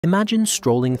Imagine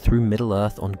strolling through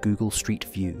Middle-earth on Google Street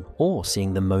View, or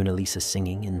seeing the Mona Lisa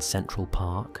singing in Central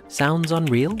Park. Sounds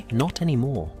unreal? Not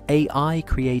anymore. AI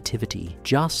creativity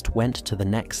just went to the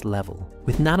next level.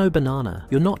 With Nano Banana,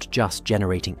 you're not just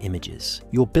generating images,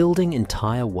 you're building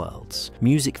entire worlds,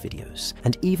 music videos,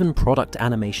 and even product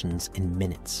animations in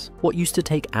minutes. What used to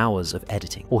take hours of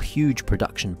editing or huge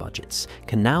production budgets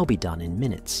can now be done in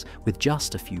minutes with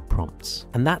just a few prompts.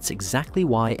 And that's exactly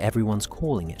why everyone's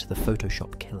calling it the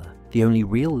Photoshop killer. The only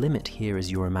real limit here is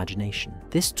your imagination.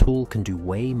 This tool can do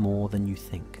way more than you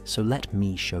think, so let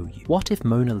me show you. What if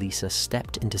Mona Lisa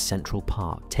stepped into Central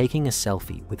Park taking a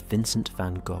selfie with Vincent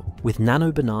van Gogh? With Nano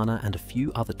Banana and a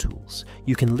few other tools,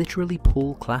 you can literally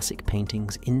pull classic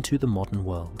paintings into the modern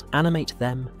world, animate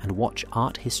them, and watch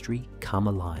art history come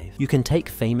alive. You can take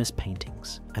famous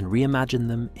paintings and reimagine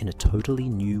them in a totally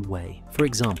new way. For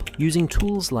example, using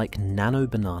tools like Nano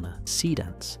Banana,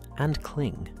 Seedance, and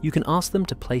Kling, you can ask them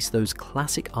to place those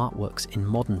classic artworks in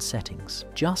modern settings.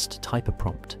 Just type a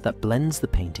prompt that blends the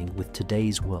painting with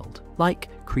today's world, like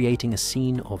creating a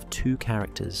scene of two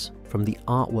characters from the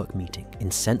artwork meeting in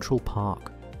Central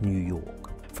Park, New York.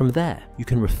 From there, you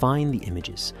can refine the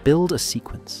images, build a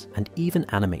sequence, and even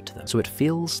animate them so it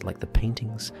feels like the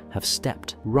paintings have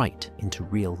stepped right into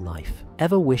real life.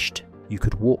 Ever wished you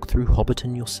could walk through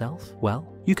Hobbiton yourself? Well,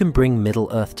 you can bring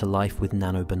Middle-earth to life with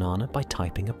Nano Banana by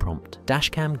typing a prompt.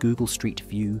 Dashcam Google Street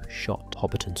View shot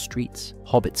Hobbiton streets,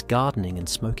 hobbits gardening and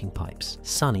smoking pipes,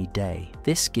 sunny day.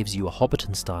 This gives you a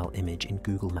Hobbiton-style image in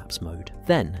Google Maps mode.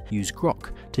 Then use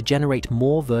Grok to generate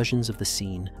more versions of the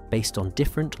scene based on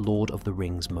different Lord of the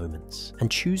Rings moments,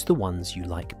 and choose the ones you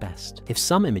like best. If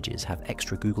some images have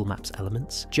extra Google Maps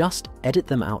elements, just edit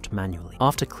them out manually.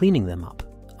 After cleaning them up,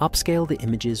 upscale the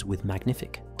images with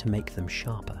Magnific to make them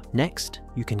sharper. Next,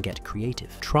 you can get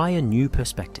creative. Try a new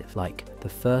perspective, like the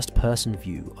first-person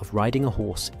view of riding a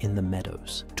horse in the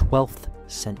meadows, 12th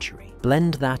century.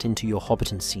 Blend that into your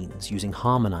Hobbiton scenes using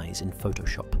Harmonize in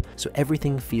Photoshop, so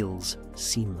everything feels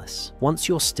seamless. Once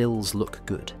your stills look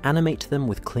good, animate them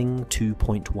with Kling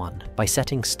 2.1 by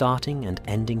setting starting and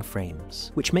ending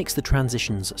frames, which makes the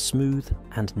transitions smooth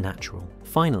and natural.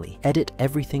 Finally, edit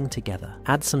everything together.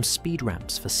 Add some speed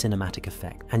ramps for cinematic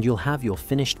effect, and you'll have your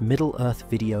finished Middle-earth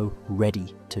video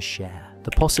ready to share.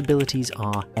 The possibilities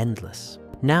are endless.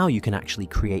 Now you can actually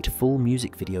create full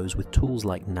music videos with tools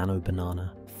like Nano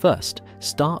Banana. First,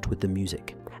 start with the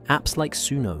music. Apps like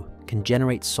Suno can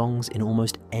generate songs in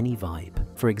almost any vibe.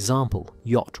 For example,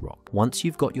 Yacht Rock. Once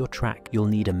you've got your track, you'll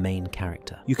need a main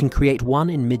character. You can create one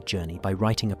in Midjourney by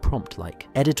writing a prompt like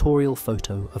editorial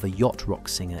photo of a yacht rock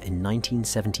singer in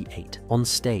 1978 on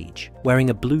stage, wearing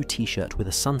a blue t-shirt with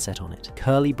a sunset on it,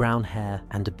 curly brown hair,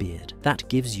 and a beard. That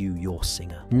gives you your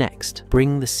singer. Next,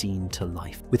 bring the scene to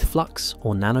life. With Flux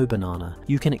or Nano Banana,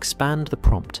 you can expand the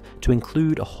prompt to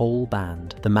include a whole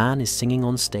band. The man is singing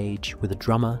on stage with a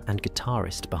drummer and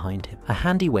guitarist behind him. A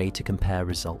handy way to compare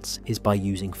results is by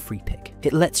using FreePic.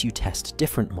 It lets you test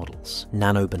different models,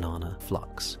 Nano Banana,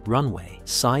 Flux, Runway,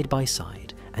 side by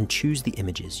side, and choose the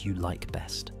images you like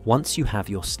best. Once you have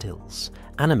your stills,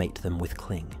 animate them with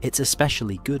Kling. It's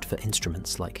especially good for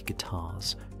instruments like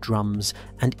guitars, drums,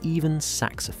 and even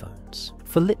saxophones.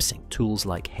 For lip sync, tools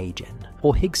like HeyGen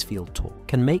or Higgsfield Talk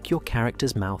can make your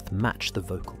character's mouth match the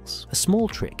vocals. A small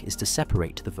trick is to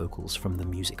separate the vocals from the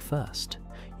music first,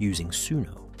 using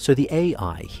Suno, so the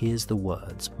AI hears the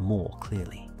words more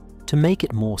clearly. To make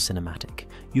it more cinematic,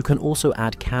 you can also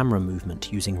add camera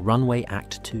movement using Runway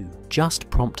Act 2. Just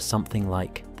prompt something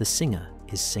like, "The singer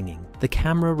is singing." The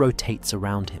camera rotates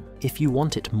around him. If you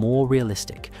want it more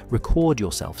realistic, record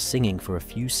yourself singing for a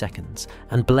few seconds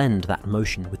and blend that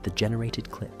motion with the generated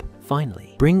clip.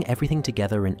 Finally, bring everything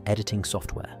together in editing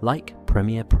software like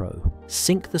Premiere Pro.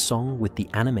 Sync the song with the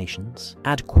animations,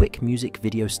 add quick music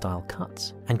video style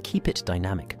cuts, and keep it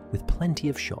dynamic with plenty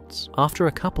of shots. After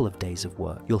a couple of days of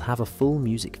work, you'll have a full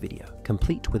music video,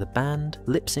 complete with a band,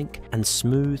 lip sync, and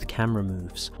smooth camera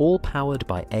moves, all powered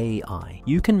by AI.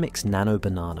 You can mix Nano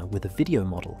Banana with a video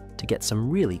model to get some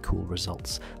really cool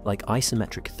results, like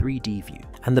isometric 3D view.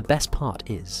 And the best part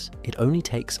is, it only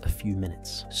takes a few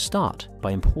minutes. Start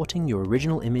by importing your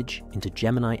original image into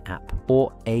Gemini app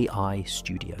or AI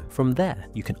Studio. From there,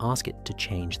 you can ask it to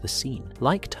change the scene,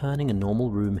 like turning a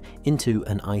normal room into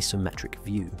an isometric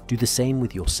view. Do the same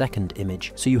with your second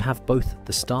image, so you have both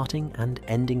the starting and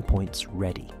ending points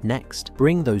ready. Next,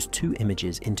 bring those two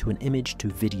images into an image to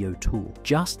video tool.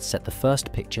 Just set the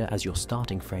first picture as your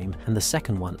starting frame and the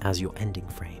second one as your ending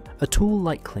frame. A tool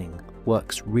like Kling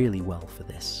works really well for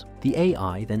this. The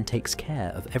AI then takes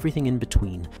care of everything in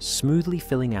between, smoothly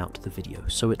filling out the video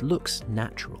so it looks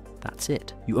natural. That's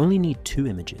it. You only need 2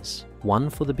 images, one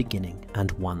for the beginning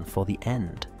and one for the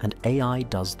end, and AI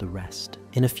does the rest.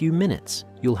 In a few minutes,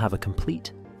 you'll have a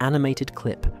complete animated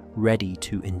clip ready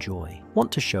to enjoy.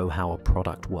 Want to show how a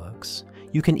product works?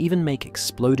 You can even make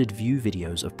exploded view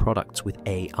videos of products with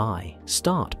AI.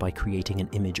 Start by creating an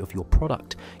image of your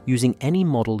product using any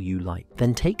model you like.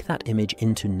 Then take that image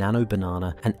into Nano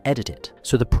Banana and edit it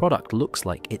so the product looks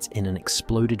like it's in an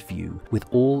exploded view with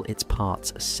all its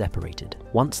parts separated.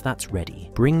 Once that's ready,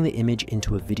 bring the image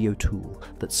into a video tool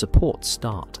that supports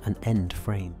start and end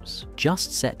frames.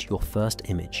 Just set your first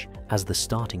image as the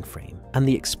starting frame and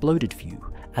the exploded view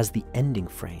as the ending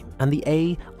frame, and the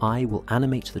AI will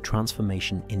animate the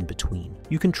transformation in between.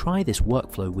 You can try this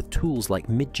workflow with tools like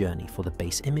Midjourney for the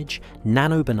base image,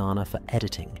 Nano Banana for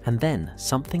editing, and then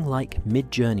something like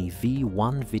Midjourney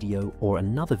V1 video or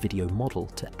another video model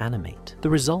to animate. The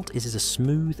result is a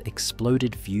smooth,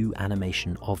 exploded view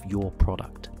animation of your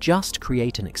product. Just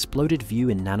create an exploded view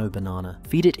in Nano Banana,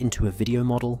 feed it into a video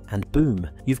model, and boom,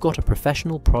 you've got a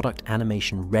professional product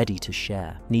animation ready to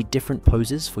share. Need different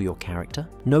poses for your character?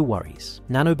 No worries,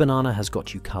 Nano Banana has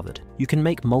got you covered. You can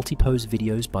make multi-pose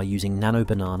videos by using Nano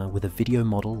Banana with a video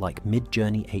model like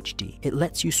Midjourney HD. It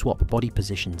lets you swap body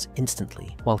positions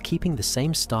instantly while keeping the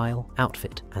same style,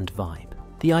 outfit, and vibe.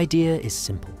 The idea is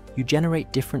simple. You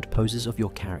generate different poses of your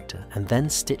character and then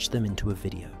stitch them into a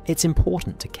video. It's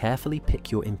important to carefully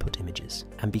pick your input images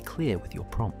and be clear with your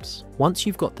prompts. Once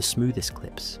you've got the smoothest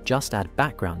clips, just add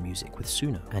background music with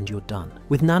Suno and you're done.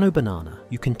 With Nano Banana,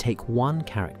 you can take one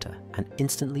character and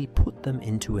instantly put them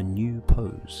into a new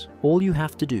pose. All you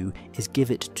have to do is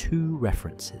give it 2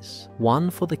 references, one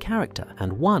for the character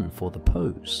and one for the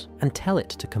pose, and tell it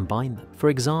to combine them. For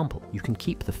example, you can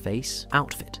keep the face,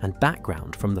 outfit, and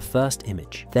background from the first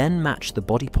image, then match the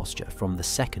body posture from the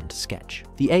second sketch.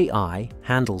 The AI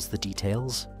handles the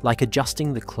details, like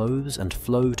adjusting the clothes and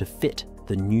flow to fit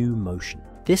the new motion.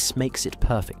 This makes it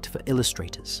perfect for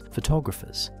illustrators,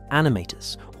 photographers,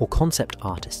 animators, or concept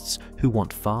artists who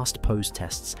want fast pose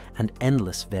tests and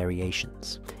endless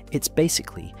variations. It's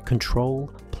basically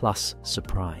control plus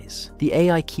surprise. The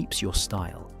AI keeps your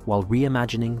style while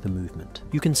reimagining the movement.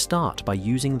 You can start by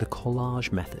using the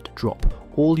collage method. Drop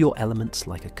all your elements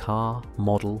like a car,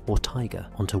 model, or tiger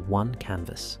onto one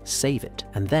canvas. Save it,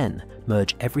 and then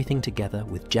merge everything together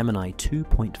with Gemini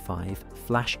 2.5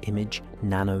 Flash Image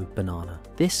Nano Banana.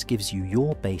 This gives you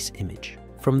your base image.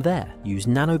 From there, use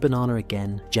Nano Banana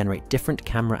again, generate different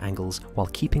camera angles while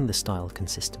keeping the style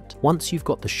consistent. Once you've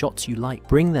got the shots you like,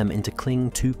 bring them into Kling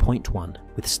 2.1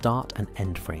 with start and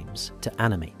end frames to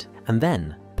animate, and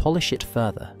then polish it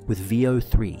further with VO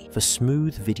 3 for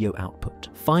smooth video output.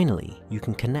 Finally, you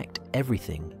can connect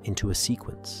everything into a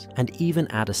sequence and even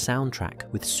add a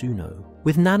soundtrack with Suno.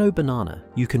 With Nano Banana,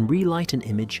 you can relight an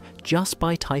image just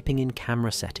by typing in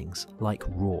camera settings like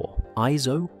RAW,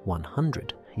 ISO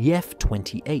 100, YEF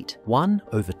 28,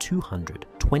 1/200,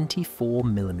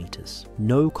 24mm.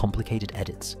 No complicated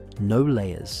edits, no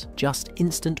layers, just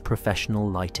instant professional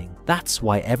lighting. That's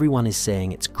why everyone is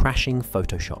saying it's crashing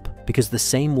Photoshop, because the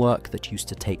same work that used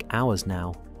to take hours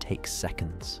now takes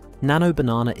seconds. Nano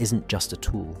Banana isn't just a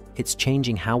tool, it's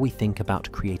changing how we think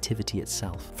about creativity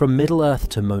itself. From Middle-earth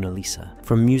to Mona Lisa,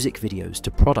 from music videos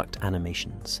to product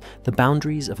animations, the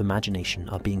boundaries of imagination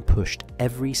are being pushed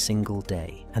every single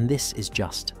day, and this is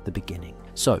just the beginning.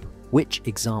 So, which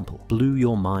example blew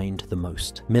your mind the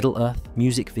most? Middle-earth,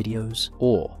 music videos,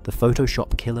 or the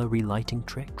Photoshop killer relighting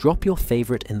trick? Drop your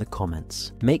favorite in the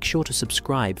comments. Make sure to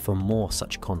subscribe for more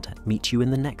such content. Meet you in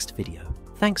the next video.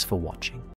 Thanks for watching.